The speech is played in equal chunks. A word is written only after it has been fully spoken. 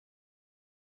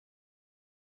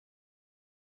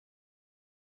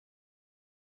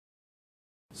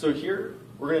So here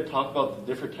we're going to talk about the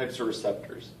different types of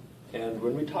receptors. And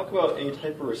when we talk about any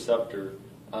type of receptor,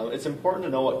 it's important to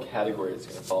know what category it's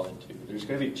going to fall into. There's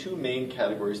going to be two main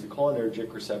categories, the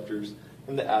cholinergic receptors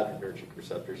and the adrenergic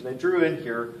receptors. And I drew in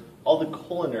here all the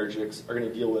cholinergics are going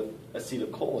to deal with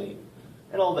acetylcholine,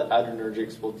 and all the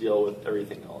adrenergics will deal with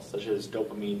everything else, such as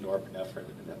dopamine, norepinephrine,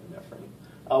 and epinephrine.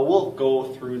 We'll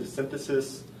go through the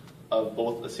synthesis of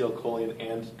both acetylcholine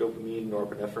and dopamine,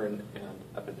 norepinephrine,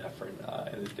 and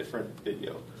epinephrine in a different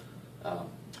video.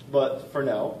 But for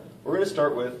now, we're going to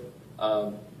start with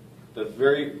the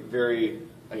very,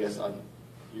 I guess on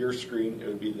your screen, it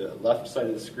would be the left side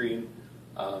of the screen,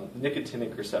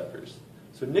 nicotinic receptors.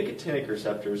 So nicotinic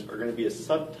receptors are going to be a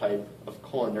subtype of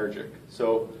cholinergic.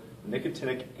 So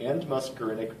nicotinic and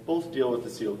muscarinic both deal with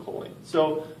acetylcholine.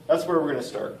 So that's where we're going to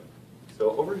start.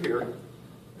 So over here,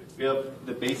 we have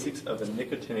the basics of a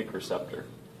nicotinic receptor.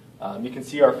 You can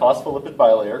see our phospholipid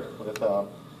bilayer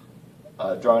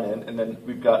with drawn in, and then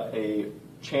we've got a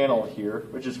channel here,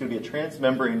 which is going to be a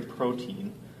transmembrane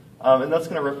protein, and that's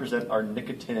going to represent our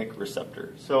nicotinic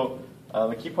receptor. So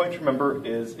the key point to remember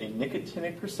is a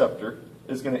nicotinic receptor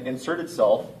is going to insert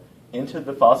itself into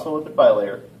the phospholipid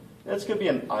bilayer, and it's going to be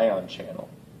an ion channel.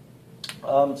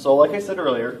 So like I said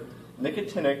earlier,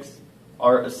 nicotinics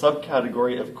are a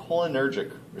subcategory of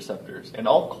cholinergic receptors, and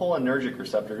all cholinergic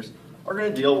receptors are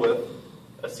going to deal with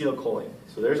acetylcholine.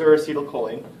 So there's our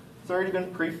acetylcholine. It's already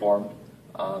been preformed.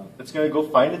 It's going to go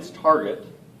find its target.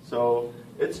 So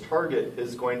its target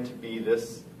is going to be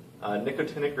this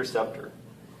nicotinic receptor.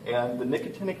 And the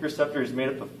nicotinic receptor is made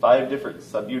up of 5 different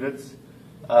subunits.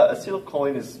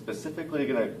 Acetylcholine is specifically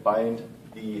going to bind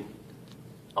the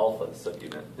alpha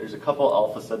subunit. There's a couple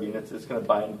alpha subunits. It's going to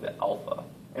bind the alpha.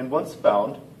 And once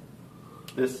found,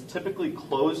 this typically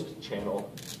closed channel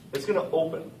is going to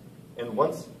open. And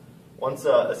once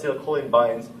acetylcholine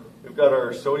binds, we've got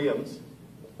our sodiums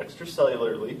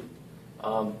extracellularly.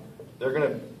 They're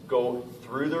going to go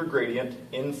through their gradient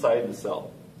inside the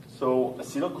cell. So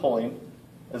acetylcholine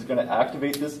is going to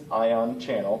activate this ion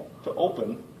channel to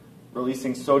open,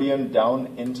 releasing sodium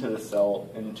down into the cell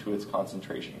into its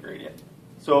concentration gradient.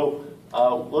 So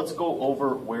let's go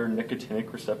over where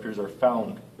nicotinic receptors are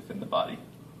found within the body.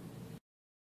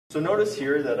 So notice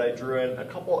here that I drew in a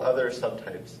couple other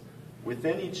subtypes.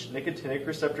 Within each nicotinic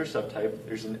receptor subtype,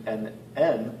 there's an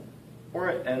NN or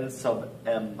an N sub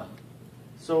M.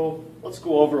 So let's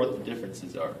go over what the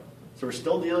differences are. So we're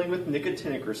still dealing with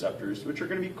nicotinic receptors, which are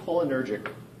going to be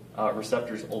cholinergic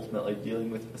receptors ultimately,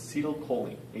 dealing with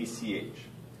acetylcholine, ACH.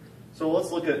 So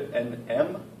let's look at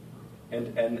NM and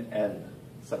NN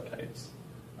subtypes.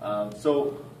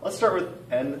 So let's start with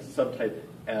N subtype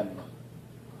M.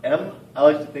 M, I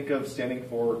like to think of standing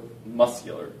for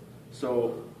muscular.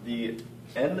 So the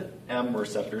NM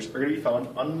receptors are going to be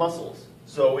found on muscles.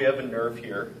 So we have a nerve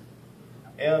here,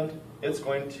 and it's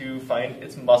going to find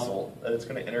its muscle that it's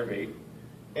going to innervate.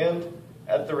 And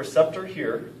at the receptor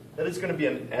here, that is going to be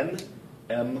an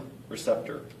NM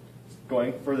receptor,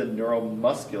 going for the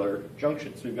neuromuscular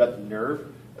junction. So we've got the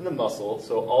nerve and the muscle.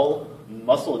 So all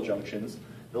muscle junctions,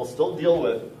 they'll still deal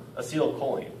with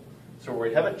acetylcholine. So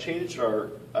we haven't changed our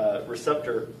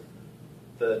receptor.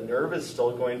 The nerve is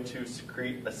still going to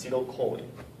secrete acetylcholine.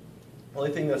 The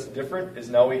only thing that's different is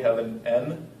now we have an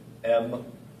NM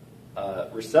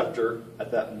receptor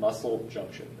at that muscle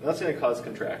junction, and that's going to cause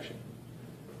contraction.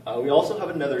 We also have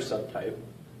another subtype.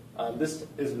 This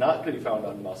is not going to be found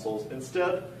on muscles.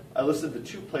 Instead, I listed the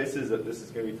 2 places that this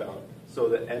is going to be found. So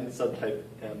the N subtype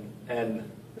MN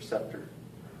receptor.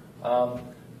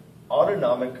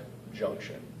 Autonomic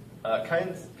junction. Kind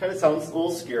of sounds a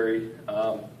little scary.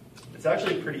 It's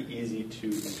actually pretty easy to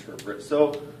interpret.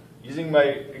 So using my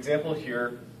example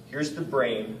here, here's the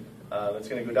brain. It's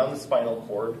going to go down the spinal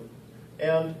cord,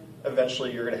 and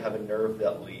eventually you're going to have a nerve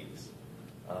that leaves.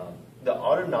 The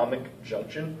autonomic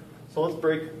junction, so let's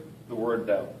break the word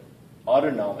down.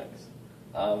 Autonomics.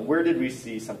 Where did we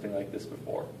see something like this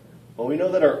before? Well, we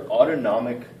know that our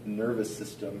autonomic nervous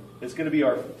system is going to be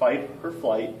our fight or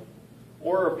flight,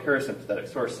 or our parasympathetic,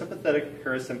 so our sympathetic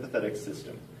parasympathetic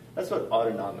system. That's what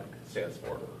autonomic stands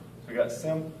for. So we got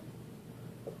symp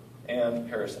and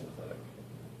parasympathetic.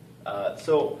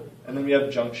 And then we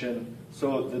have junction.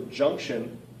 So the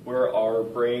junction where our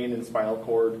brain and spinal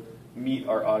cord meet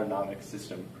our autonomic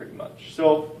system pretty much.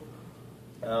 So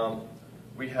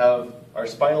we have our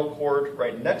spinal cord.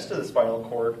 Right next to the spinal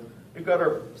cord, we've got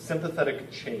our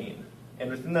sympathetic chain. And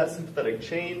within that sympathetic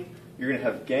chain, you're going to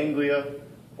have ganglia,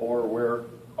 or where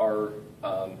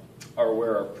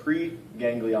our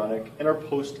pre-ganglionic and our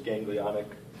post-ganglionic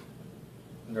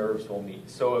nerves will meet.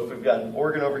 So if we've got an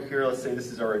organ over here, let's say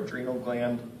this is our adrenal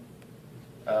gland,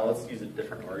 let's use a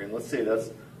different organ. Let's say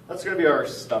that's going to be our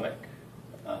stomach.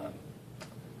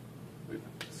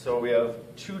 So we have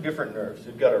two different nerves.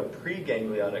 We've got our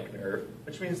preganglionic nerve,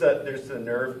 which means that there's a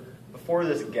nerve before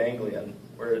this ganglion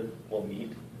where it will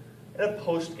meet, and a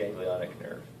postganglionic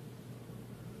nerve.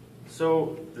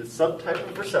 So the subtype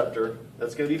of receptor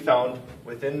that's going to be found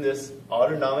within this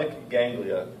autonomic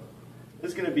ganglia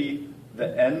is going to be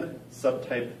the N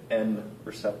subtype N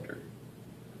receptor.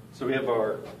 So we have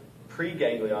our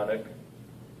preganglionic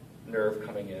nerve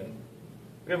coming in.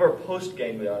 We have our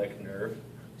postganglionic nerve.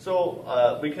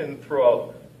 So we can throw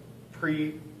out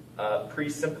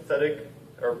presympathetic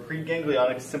or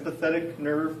preganglionic sympathetic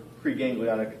nerve,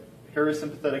 preganglionic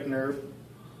parasympathetic nerve,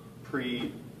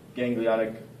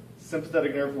 preganglionic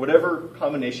sympathetic nerve, whatever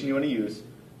combination you want to use.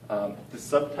 The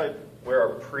subtype where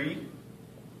our pre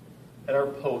and our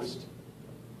post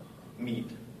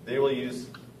meet, they will use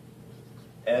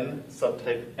N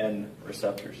subtype N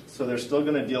receptors. So they're still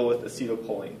going to deal with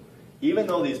acetylcholine. Even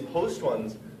though these post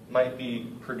ones might be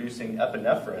producing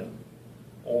epinephrine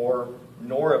or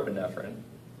norepinephrine,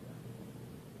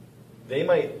 they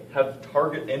might have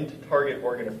target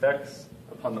organ effects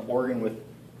upon the organ with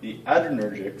the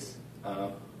adrenergics.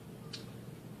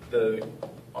 The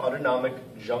autonomic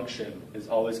junction is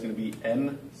always going to be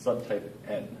N subtype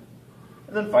N.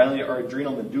 And then finally, our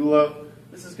adrenal medulla.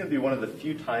 This is going to be one of the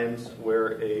few times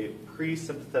where a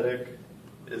presympathetic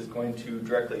is going to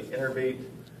directly innervate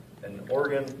an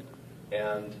organ,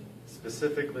 and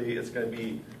specifically it's going to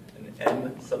be an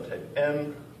N subtype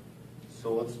N.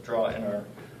 So let's draw in our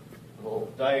little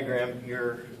diagram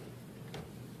here.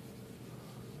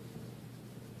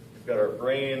 We've got our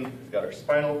brain, we've got our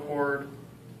spinal cord,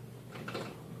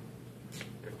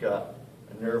 we've got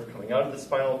a nerve coming out of the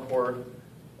spinal cord,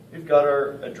 we've got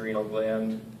our adrenal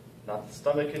gland, not the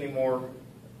stomach anymore.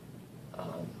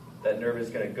 That nerve is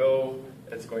going to go,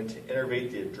 it's going to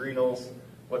innervate the adrenals.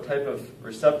 What type of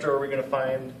receptor are we going to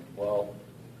find? Well,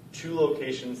 two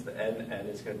locations, the NN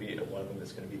is going to be, one of them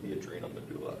is going to be the adrenal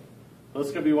medulla. So this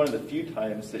is going to be one of the few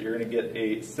times that you're going to get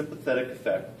a sympathetic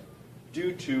effect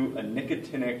due to a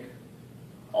nicotinic,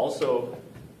 also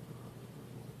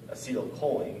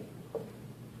acetylcholine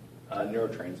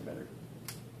neurotransmitter.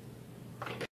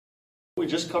 We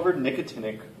just covered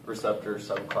nicotinic receptor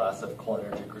subclass of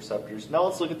cholinergic receptors. Now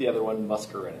let's look at the other one,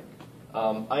 muscarinic.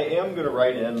 I am going to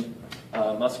write in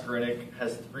muscarinic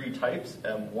has three types,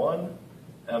 M1,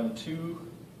 M2,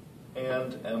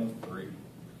 and M3.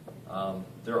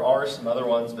 There are some other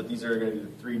ones, but these are going to be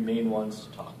the three main ones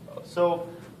to talk about. So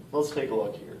let's take a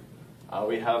look here.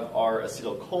 We have our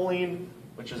acetylcholine,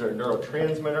 which is our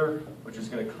neurotransmitter, which is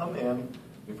going to come in.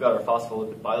 We've got our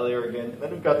phospholipid bilayer again, and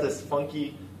then we've got this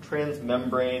funky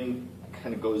transmembrane,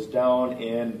 kind of goes down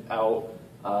and out.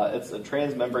 It's a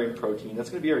transmembrane protein. That's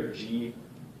going to be our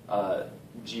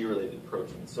G-related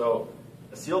protein. So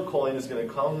acetylcholine is going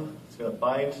to come, it's going to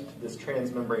bind to this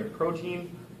transmembrane protein,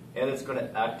 and it's going to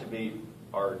activate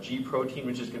our G protein,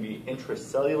 which is going to be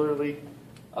intracellularly.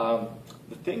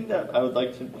 The thing that I would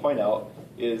like to point out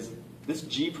is this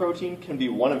G protein can be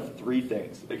one of three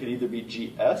things. It could either be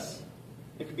GS,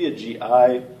 it could be a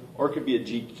GI, or it could be a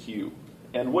GQ.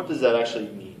 And what does that actually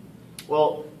mean?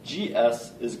 Well,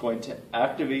 GS is going to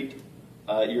activate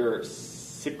your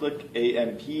cyclic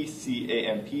AMP,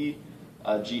 CAMP.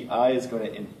 GI is going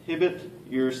to inhibit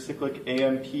your cyclic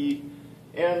AMP,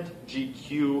 and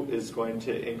GQ is going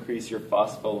to increase your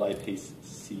phospholipase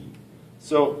C.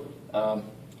 So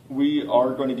we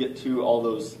are going to get to all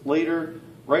those later.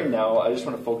 Right now, I just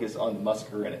want to focus on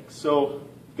muscarinic. So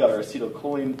we've got our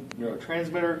acetylcholine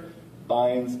neurotransmitter,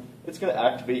 binds. It's going to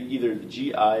activate either the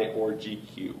GI or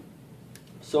GQ.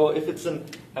 So if it's an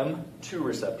M2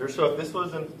 receptor, so if this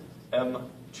was an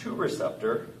M2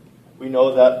 receptor, we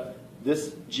know that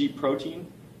this G protein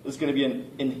is going to be an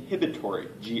inhibitory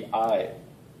GI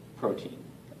protein.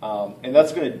 And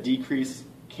that's going to decrease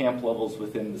CAMP levels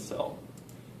within the cell.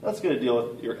 That's going to deal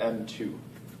with your M2.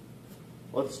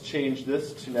 Let's change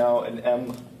this to now an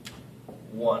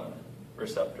M1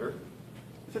 receptor.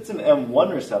 If it's an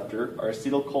M1 receptor, our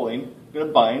acetylcholine is going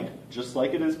to bind just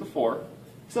like it is before,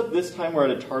 except this time we're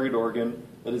at a target organ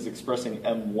that is expressing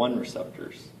M1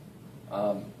 receptors.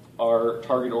 Our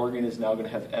target organ is now going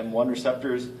to have M1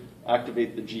 receptors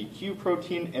activate the GQ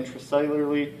protein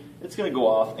intracellularly. It's going to go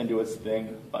off and do its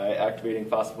thing by activating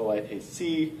phospholipase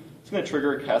C. It's going to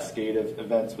trigger a cascade of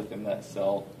events within that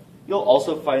cell. You'll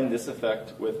also find this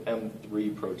effect with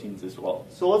M3 proteins as well.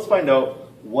 So let's find out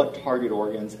what target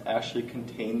organs actually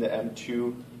contain the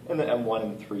M2 and the M1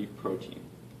 and 3 protein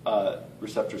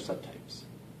receptor subtypes.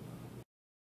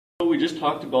 So we just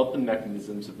talked about the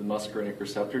mechanisms of the muscarinic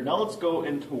receptor. Now let's go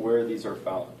into where these are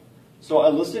found. So I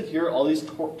listed here all these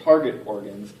target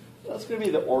organs. That's going to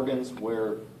be the organs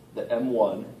where the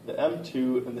M1, the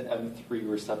M2, and the M3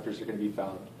 receptors are going to be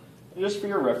found. And just for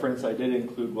your reference, I did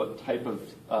include what type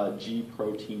of G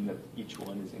protein that each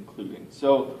one is including.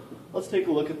 So let's take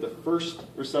a look at the first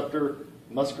receptor,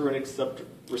 muscarinic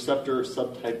receptor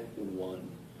subtype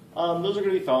 1. Those are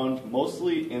going to be found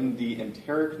mostly in the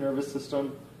enteric nervous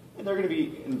system, and they're going to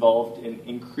be involved in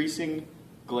increasing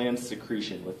gland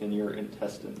secretion within your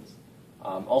intestines.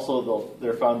 Also,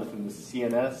 they're found within the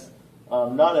CNS.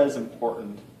 Not as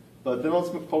important, but then let's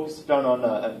focus down on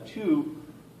M2,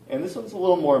 and this one's a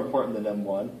little more important than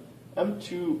M1.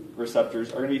 M2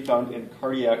 receptors are going to be found in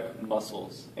cardiac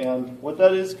muscles, and what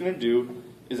that is going to do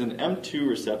is an M2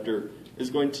 receptor is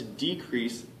going to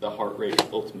decrease the heart rate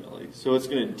ultimately. So it's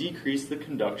going to decrease the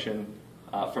conduction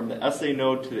from the SA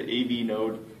node to the AV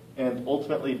node and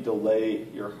ultimately delay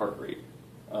your heart rate.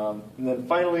 And then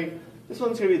finally, this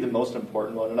one's going to be the most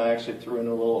important one, and I actually threw in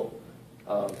a little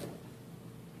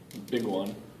big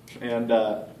one. And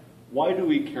why do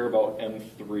we care about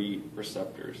M3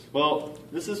 receptors? Well,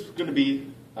 this is going to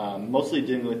be mostly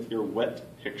dealing with your wet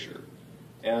picture.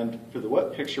 And for the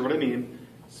wet picture, what I mean,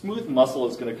 smooth muscle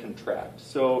is going to contract.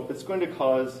 So it's going to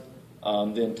cause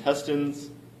the intestines,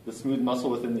 the smooth muscle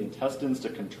within the intestines to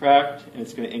contract, and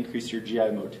it's going to increase your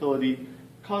GI motility,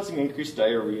 causing increased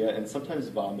diarrhea and sometimes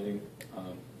vomiting.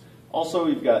 Also,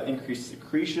 you've got increased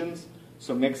secretions,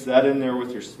 so mix that in there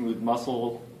with your smooth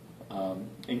muscle,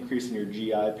 increase in your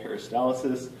GI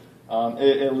peristalsis.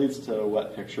 It leads to a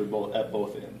wet picture at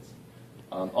both ends.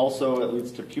 Also, it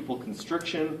leads to pupil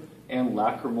constriction and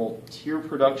lacrimal tear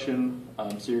production.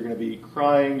 So you're going to be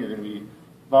crying, you're going to be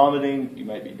vomiting, you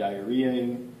might be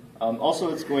diarrheaing.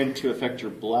 Also, it's going to affect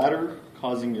your bladder,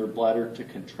 causing your bladder to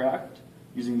contract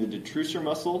using the detrusor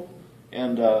muscle,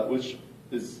 and which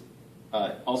is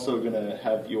also going to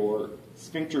have your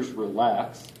sphincters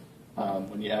relax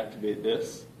when you activate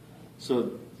this.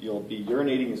 So you'll be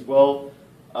urinating as well.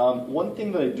 One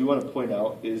thing that I do want to point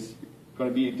out is going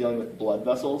to be dealing with blood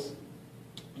vessels.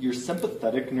 Your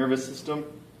sympathetic nervous system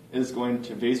is going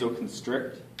to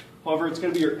vasoconstrict. However, it's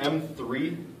going to be your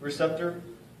M3 receptor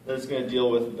that is going to deal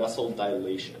with vessel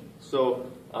dilation. So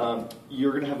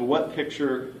you're going to have a wet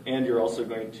picture, and you're also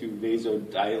going to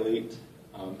vasodilate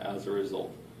as a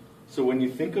result. So when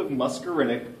you think of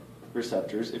muscarinic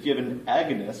receptors, if you have an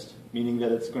agonist, meaning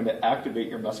that it's going to activate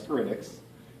your muscarinics,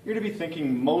 you're going to be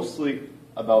thinking mostly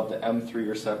about the M3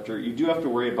 receptor. You do have to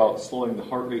worry about slowing the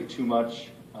heart rate too much.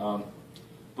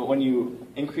 But when you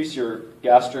increase your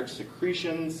gastric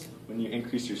secretions, when you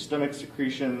increase your stomach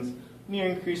secretions, when you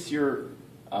increase your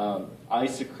eye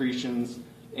secretions,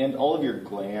 and all of your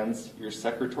glands, your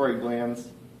secretory glands,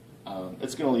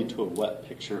 it's going to lead to a wet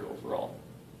picture overall.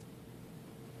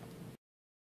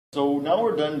 So now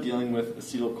we're done dealing with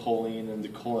acetylcholine and the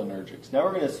cholinergics. Now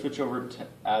we're going to switch over to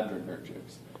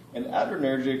adrenergics. And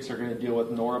adrenergics are going to deal with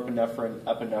norepinephrine,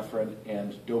 epinephrine,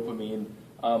 and dopamine.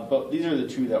 But these are the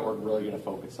two that we're really going to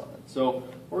focus on. So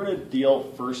we're going to deal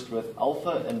first with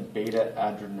alpha and beta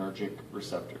adrenergic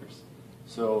receptors.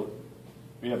 So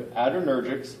we have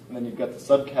adrenergics, and then you've got the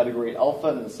subcategory alpha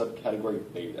and the subcategory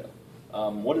beta.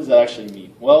 What does that actually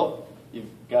mean? Well, you've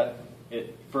got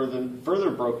it further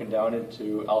broken down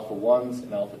into alpha 1s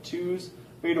and alpha 2s,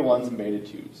 beta 1s and beta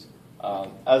 2s.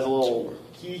 As a little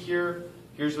key here,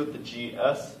 here's what the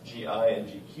GS, GI, and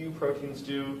GQ proteins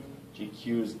do.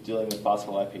 GQ is dealing with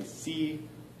phospholipase C,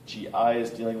 GI is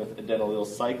dealing with adenylyl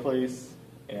cyclase,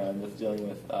 and it's dealing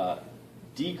with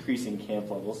decreasing CAMP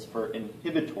levels for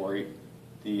inhibitory,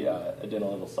 the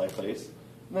adenylyl cyclase.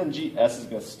 And then GS is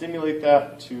going to stimulate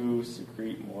that to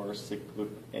secrete more cyclic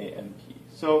AMP.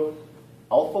 So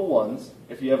alpha 1s,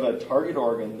 if you have a target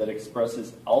organ that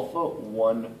expresses alpha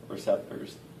 1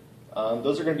 receptors,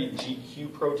 those are going to be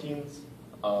GQ proteins.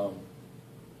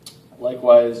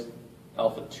 Likewise,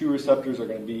 alpha 2 receptors are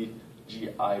going to be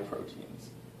GI proteins.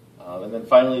 And then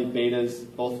finally, betas,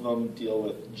 both of them deal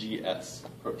with GS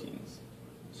proteins.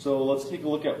 So let's take a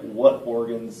look at what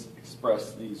organs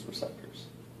express these receptors.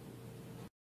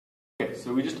 Okay,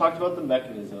 so we just talked about the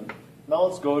mechanism. Now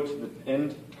let's go to the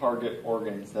end target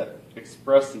organs that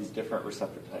express these different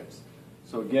receptor types.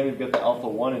 So again, we've got the alpha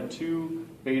 1 and 2,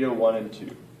 beta 1 and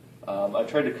 2. I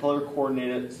tried to color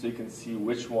coordinate it so you can see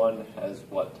which one has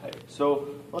what type. So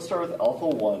let's start with alpha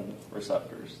 1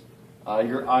 receptors.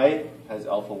 Your eye has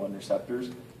alpha 1 receptors,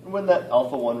 and when that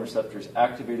alpha 1 receptor is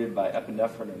activated by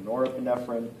epinephrine or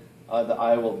norepinephrine, the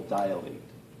eye will dilate.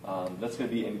 That's going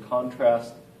to be in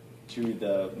contrast to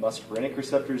the muscarinic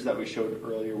receptors that we showed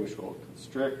earlier, which will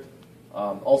constrict.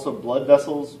 Also, blood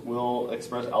vessels will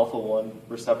express alpha-1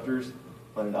 receptors.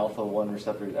 When an alpha-1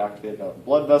 receptor is activated on a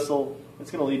blood vessel,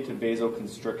 it's going to lead to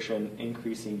vasoconstriction,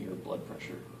 increasing your blood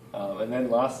pressure. And then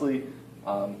lastly,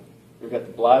 we've got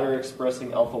the bladder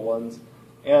expressing alpha-1s,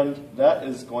 and that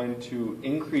is going to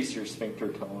increase your sphincter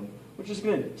tone, which is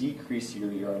going to decrease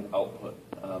your urine output.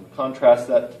 Contrast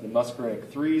that to the muscarinic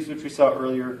 3s, which we saw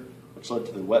earlier, which led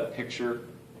to the wet picture.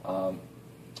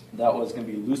 That was going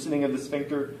to be loosening of the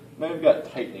sphincter. Now we've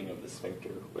got tightening of the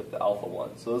sphincter with the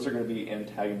alpha-1. So those are going to be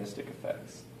antagonistic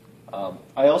effects.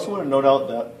 I also want to note out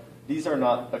that these are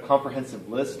not a comprehensive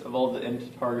list of all the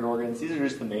end target organs. These are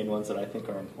just the main ones that I think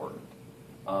are important.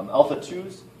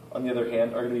 Alpha-2s, on the other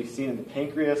hand, are going to be seen in the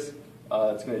pancreas.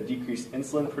 It's going to decrease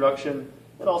insulin production.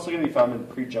 It's also going to be found in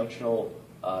prejunctional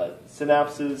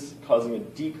synapses, causing a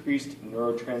decreased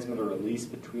neurotransmitter release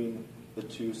between the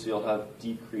two, so you'll have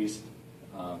decreased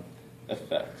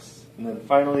effects. And then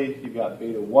finally, you've got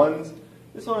beta-1s.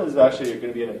 This one is actually going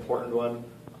to be an important one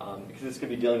because it's going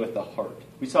to be dealing with the heart.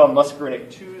 We saw muscarinic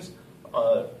 2s,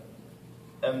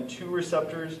 M2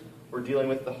 receptors were dealing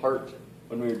with the heart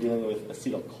when we were dealing with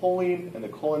acetylcholine and the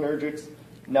cholinergics.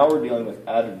 Now we're dealing with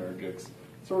adrenergics.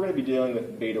 So we're going to be dealing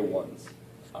with beta-1s.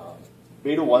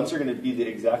 Beta-1s are going to be the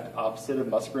exact opposite of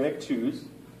muscarinic 2s.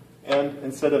 And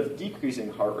instead of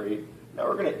decreasing heart rate, now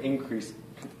we're going to increase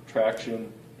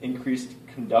contraction, increased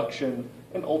conduction,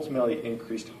 and ultimately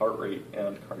increased heart rate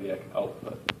and cardiac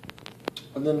output.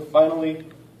 And then finally,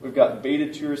 we've got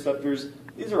beta-2 receptors.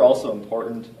 These are also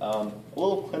important. A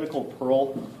little clinical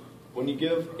pearl. When you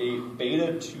give a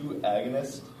beta-2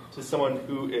 agonist to someone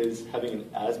who is having an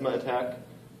asthma attack,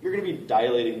 you're going to be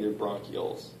dilating their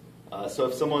bronchioles. So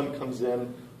if someone comes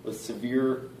in with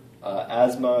severe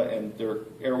asthma and their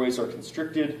airways are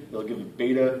constricted, they'll give a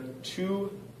beta-2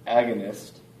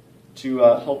 agonist to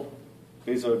help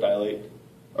vasodilate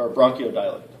or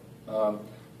bronchodilate.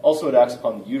 Also, it acts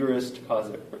upon the uterus to cause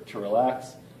it to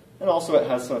relax, and also it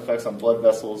has some effects on blood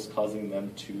vessels, causing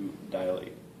them to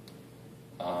dilate.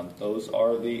 Those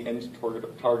are the end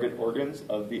target organs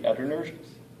of the adrenergics.